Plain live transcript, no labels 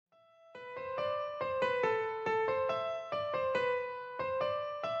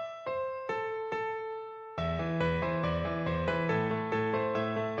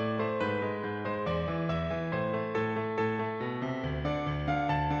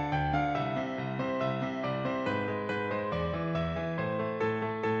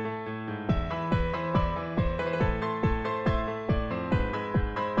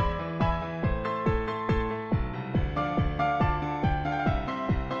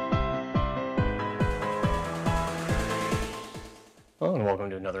Hello and welcome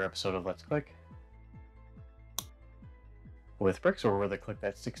to another episode of Let's Click with Bricks, or where the click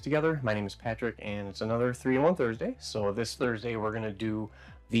that sticks together. My name is Patrick, and it's another 3-in-1 Thursday. So this Thursday we're going to do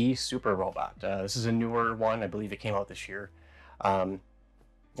the Super Robot. This is a newer one. I believe it came out this year.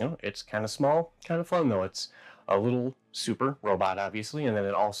 It's kind of small, kind of fun though. It's a little super robot, obviously, and then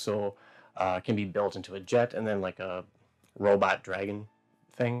it also can be built into a jet and then like a robot dragon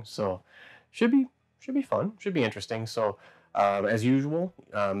thing. So should be fun, should be interesting. So as usual,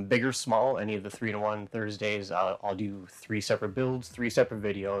 big or small, any of the 3-in-1 Thursdays, I'll do 3 separate builds, 3 separate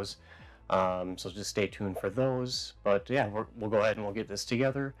videos. So just stay tuned for those. But yeah, we'll go ahead and we'll get this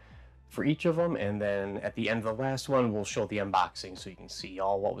together for each of them, and then at the end of the last one, we'll show the unboxing so you can see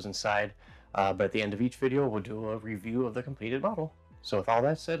all what was inside. But at the end of each video, we'll do a review of the completed model. So with all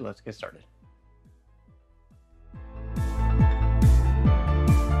that said, let's get started.